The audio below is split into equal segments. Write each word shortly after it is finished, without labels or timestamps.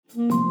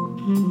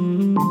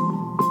Welcome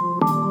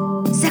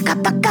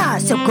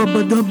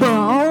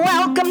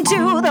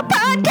to the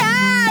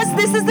podcast.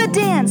 This is the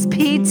Dance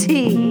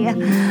PT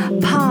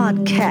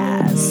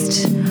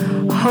podcast,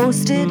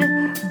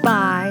 hosted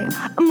by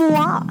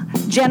moi,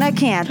 Jenna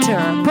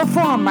Cantor,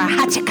 performer,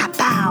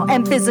 hachikapow,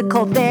 and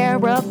physical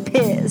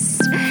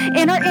therapist.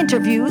 In our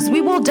interviews, we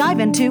will dive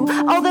into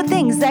all the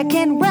things that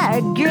can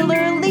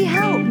regularly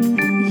help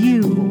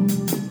you.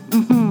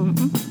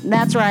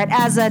 That's right,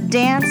 as a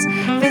dance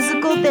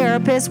physical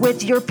therapist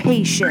with your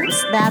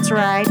patients. That's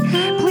right.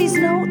 Please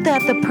note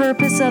that the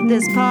purpose of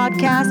this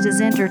podcast is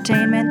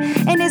entertainment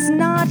and is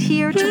not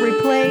here to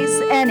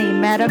replace any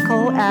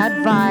medical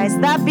advice.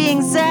 That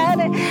being said,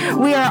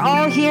 we are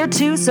all here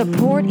to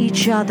support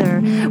each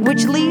other,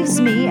 which leaves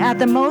me at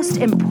the most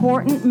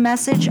important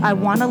message I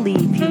want to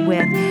leave you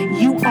with.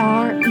 You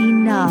are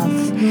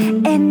enough,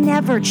 and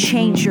never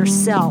change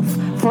yourself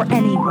for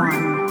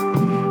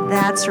anyone.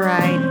 That's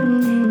right.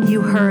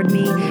 You heard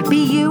me.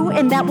 Be you,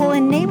 and that will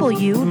enable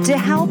you to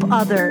help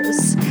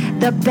others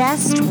the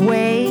best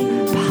way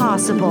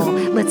possible.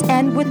 Let's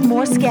end with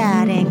more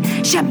scatting.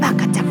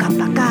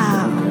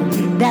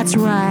 That's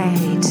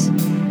right.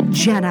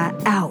 Jenna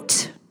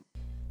out.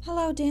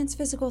 Hello, dance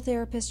physical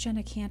therapist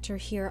Jenna Cantor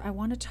here. I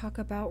want to talk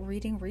about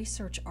reading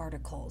research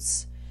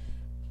articles.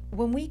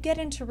 When we get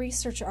into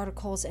research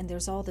articles, and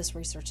there's all this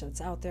research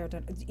that's out there,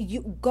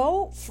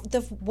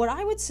 what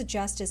I would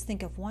suggest is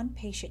think of one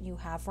patient you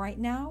have right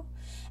now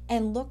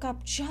and look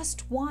up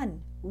just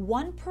one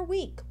per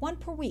week.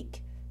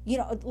 You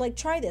know, like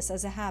try this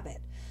as a habit.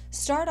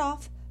 Start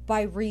off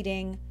by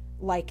reading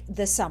like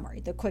the summary,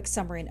 the quick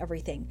summary and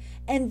everything.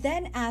 And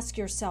then ask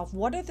yourself,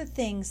 what are the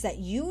things that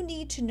you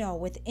need to know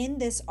within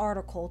this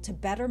article to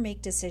better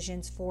make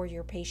decisions for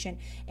your patient,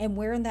 and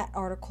where in that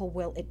article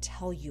will it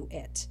tell you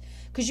it?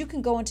 Because you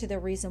can go into the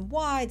reason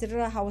why,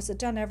 how was it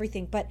done,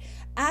 everything, but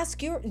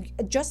ask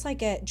just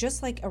like a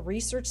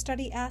research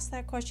study asked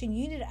that question,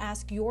 you need to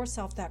ask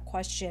yourself that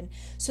question,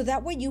 so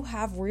that way you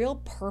have real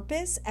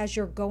purpose as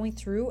you're going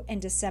through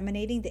and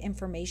disseminating the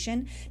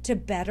information to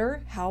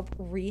better help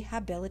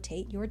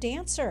rehabilitate your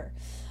dancer.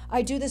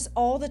 I do this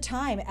all the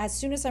time. As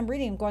soon as I'm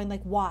reading, I'm going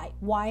like, why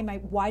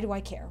do I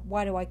care?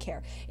 Why do I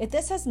care? If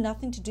this has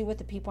nothing to do with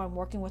the people I'm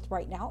working with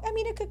right now, I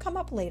mean, it could come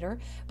up later,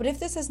 but if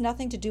this has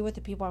nothing to do with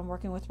the people I'm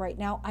working with right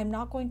now, I'm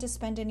not going to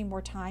spend any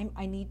more time.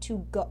 I need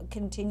to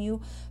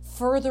continue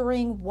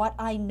furthering what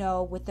I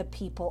know with the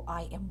people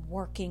I am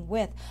working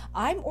with.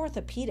 I'm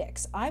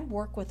orthopedics. I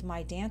work with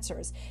my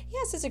dancers.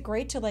 Yes, is it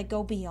great to like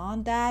go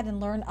beyond that and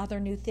learn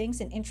other new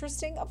things and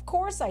interesting? Of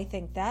course I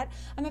think that.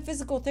 I'm a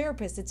physical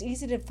therapist. It's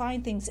easy to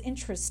find things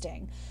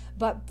interesting,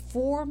 but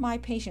for my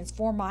patients,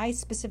 for my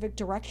specific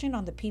direction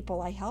on the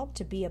people I help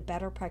to be a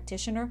better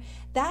practitioner,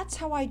 that's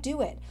how I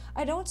do it.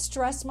 I don't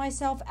stress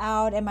myself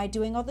out. Am I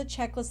doing all the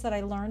checklists that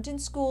I learned in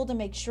school to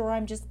make sure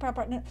I'm just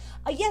proper?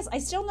 Yes, I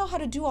still know how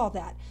to do all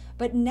that,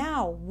 but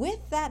now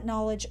with that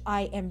knowledge,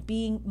 I am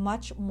being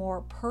much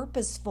more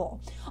purposeful.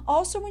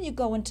 Also, when you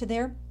go into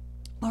there,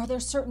 are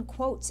there certain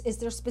quotes? Is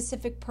there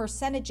specific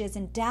percentages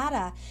and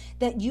data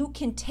that you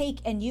can take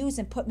and use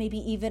and put maybe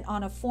even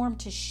on a form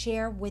to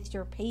share with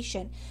your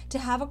patient, to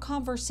have a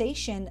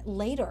conversation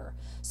later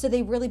so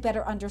they really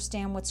better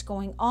understand what's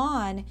going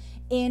on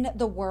in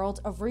the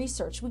world of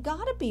research? We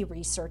got to be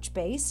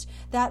research-based.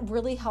 That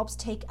really helps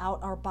take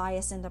out our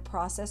bias in the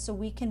process so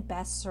we can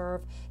best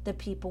serve the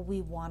people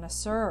we want to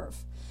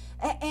serve.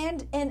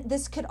 And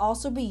this could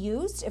also be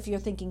used if you're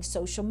thinking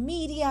social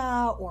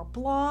media or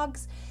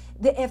blogs.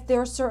 If there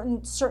are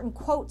certain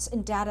quotes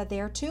and data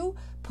there too,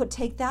 put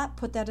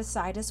that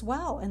aside as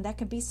well. And that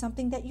can be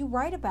something that you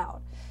write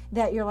about,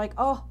 that you're like,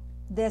 oh,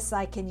 this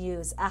I can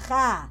use.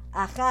 Aha.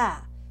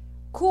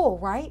 Cool,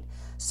 right?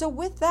 So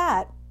with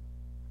that,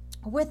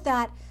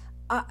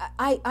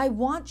 I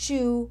want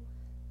you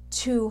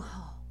to,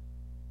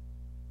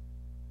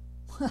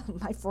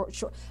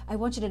 I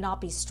want you to not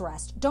be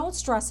stressed. Don't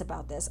stress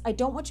about this. I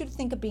don't want you to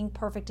think of being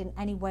perfect in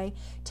any way.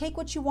 Take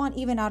what you want,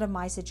 even out of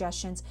my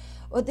suggestions.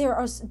 There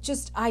are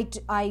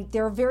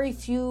very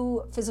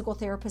few physical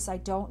therapists I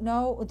don't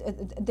know.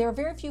 There are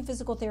very few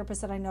physical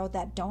therapists that I know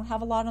that don't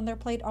have a lot on their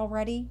plate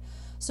already.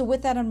 So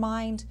with that in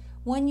mind,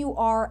 when you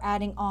are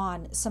adding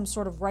on some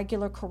sort of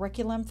regular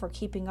curriculum for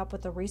keeping up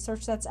with the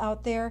research that's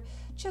out there,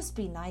 just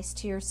be nice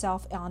to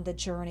yourself on the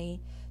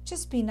journey.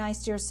 Just be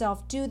nice to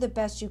yourself. Do the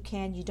best you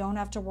can. You don't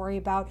have to worry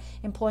about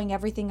employing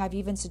everything I've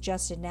even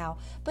suggested now.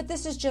 But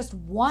this is just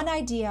one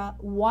idea,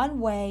 one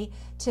way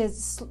to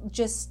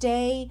just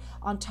stay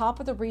on top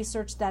of the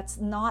research that's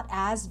not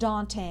as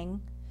daunting,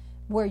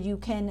 where you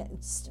can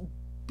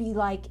be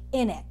like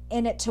in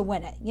it to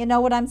win it. You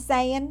know what I'm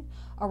saying?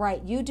 All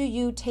right, you do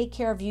you, take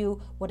care of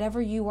you,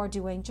 whatever you are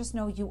doing, just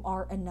know you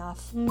are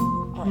enough.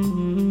 All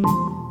right.